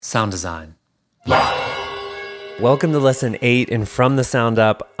Sound design. Welcome to lesson 8 and From the Sound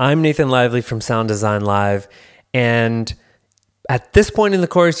Up. I'm Nathan Lively from Sound Design Live, and at this point in the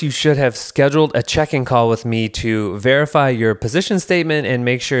course, you should have scheduled a check-in call with me to verify your position statement and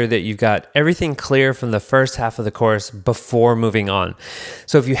make sure that you've got everything clear from the first half of the course before moving on.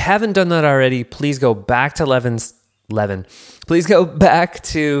 So if you haven't done that already, please go back to Please go back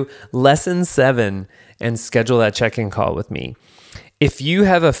to lesson 7 and schedule that check-in call with me. If you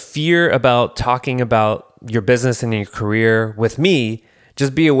have a fear about talking about your business and your career with me,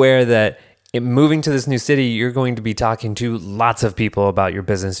 just be aware that moving to this new city, you're going to be talking to lots of people about your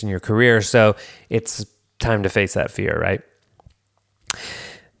business and your career. So it's time to face that fear, right?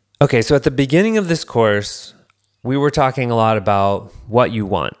 Okay, so at the beginning of this course, we were talking a lot about what you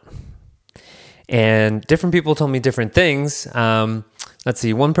want. And different people told me different things. Let's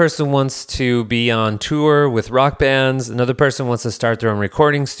see, one person wants to be on tour with rock bands. Another person wants to start their own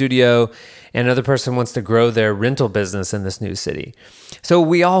recording studio. And another person wants to grow their rental business in this new city. So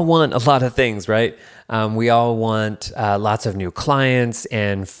we all want a lot of things, right? We all want lots of new clients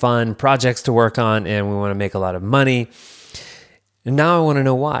and fun projects to work on, and we want to make a lot of money. And now I want to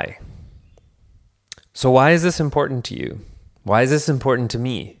know why. So why is this important to you? Why is this important to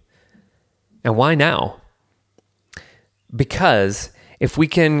me? And why now? Because if we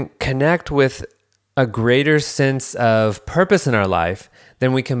can connect with a greater sense of purpose in our life,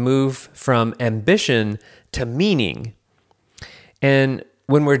 then we can move from ambition to meaning. And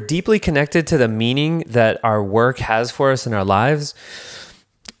when we're deeply connected to the meaning that our work has for us in our lives,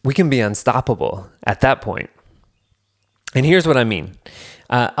 we can be unstoppable at that point. And here's what I mean.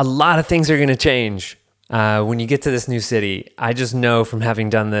 A lot of things are going to change when you get to this new city. I just know from having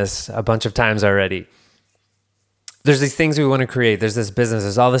done this a bunch of times already. There's these things we want to create. There's this business.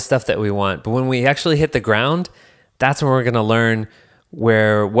 There's all this stuff that we want. But when we actually hit the ground, that's when we're going to learn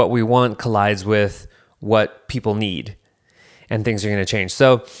where what we want collides with what people need, and things are going to change.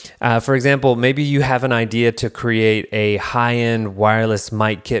 So, for example, maybe you have an idea to create a high-end wireless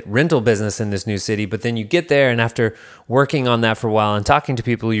mic kit rental business in this new city, but then you get there, and after working on that for a while and talking to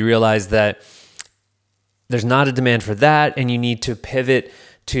people, you realize that there's not a demand for that, and you need to pivot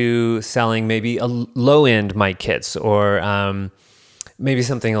to selling maybe a low-end mic kits or maybe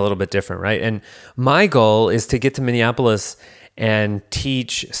something a little bit different, right? And my goal is to get to Minneapolis and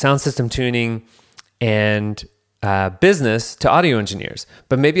teach sound system tuning and business to audio engineers.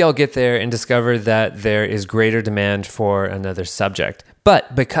 But maybe I'll get there and discover that there is greater demand for another subject.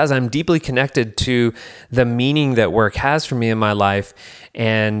 But because I'm deeply connected to the meaning that work has for me in my life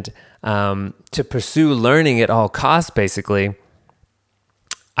and to pursue learning at all costs, basically,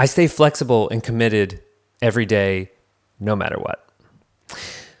 I stay flexible and committed every day, no matter what.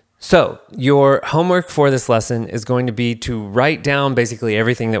 So your homework for this lesson is going to be to write down basically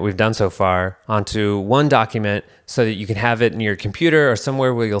everything that we've done so far onto one document so that you can have it in your computer or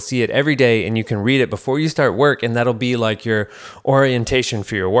somewhere where you'll see it every day and you can read it before you start work, and that'll be like your orientation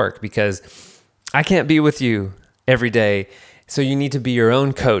for your work, because I can't be with you every day. So you need to be your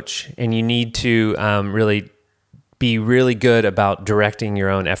own coach, and you need to really be really good about directing your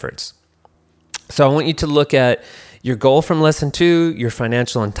own efforts. So I want you to look at your goal from lesson 2, your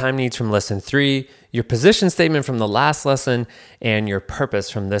financial and time needs from lesson 3, your position statement from the last lesson, and your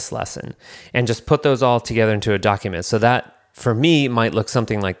purpose from this lesson. And just put those all together into a document. So that, for me, might look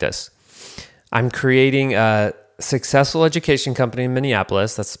something like this. I'm creating a successful education company in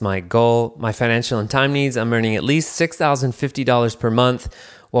Minneapolis. That's my goal. My financial and time needs, I'm earning at least $6,050 per month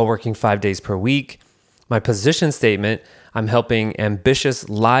while working 5 days per week. My position statement, I'm helping ambitious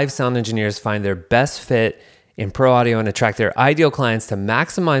live sound engineers find their best fit in pro audio and attract their ideal clients to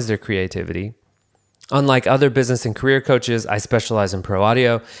maximize their creativity. Unlike other business and career coaches, I specialize in pro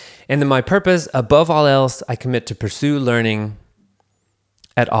audio. And then my purpose, above all else, I commit to pursue learning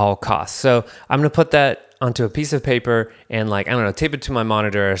at all costs. So I'm going to put that onto a piece of paper and tape it to my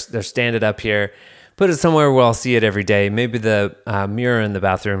monitor or stand it up here, put it somewhere where I'll see it every day, maybe the mirror in the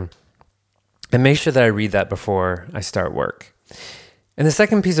bathroom. And make sure that I read that before I start work. And the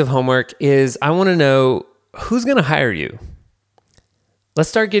second piece of homework is I want to know who's going to hire you. Let's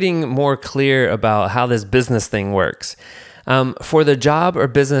start getting more clear about how this business thing works. For the job or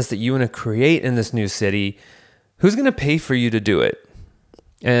business that you want to create in this new city, who's going to pay for you to do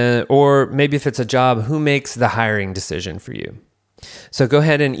it? Or maybe if it's a job, who makes the hiring decision for you? So go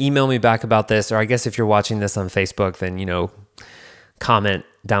ahead and email me back about this, or I guess if you're watching this on Facebook, then, comment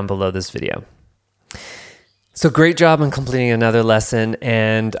down below this video. So great job on completing another lesson,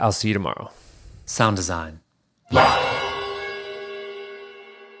 and I'll see you tomorrow. Sound design.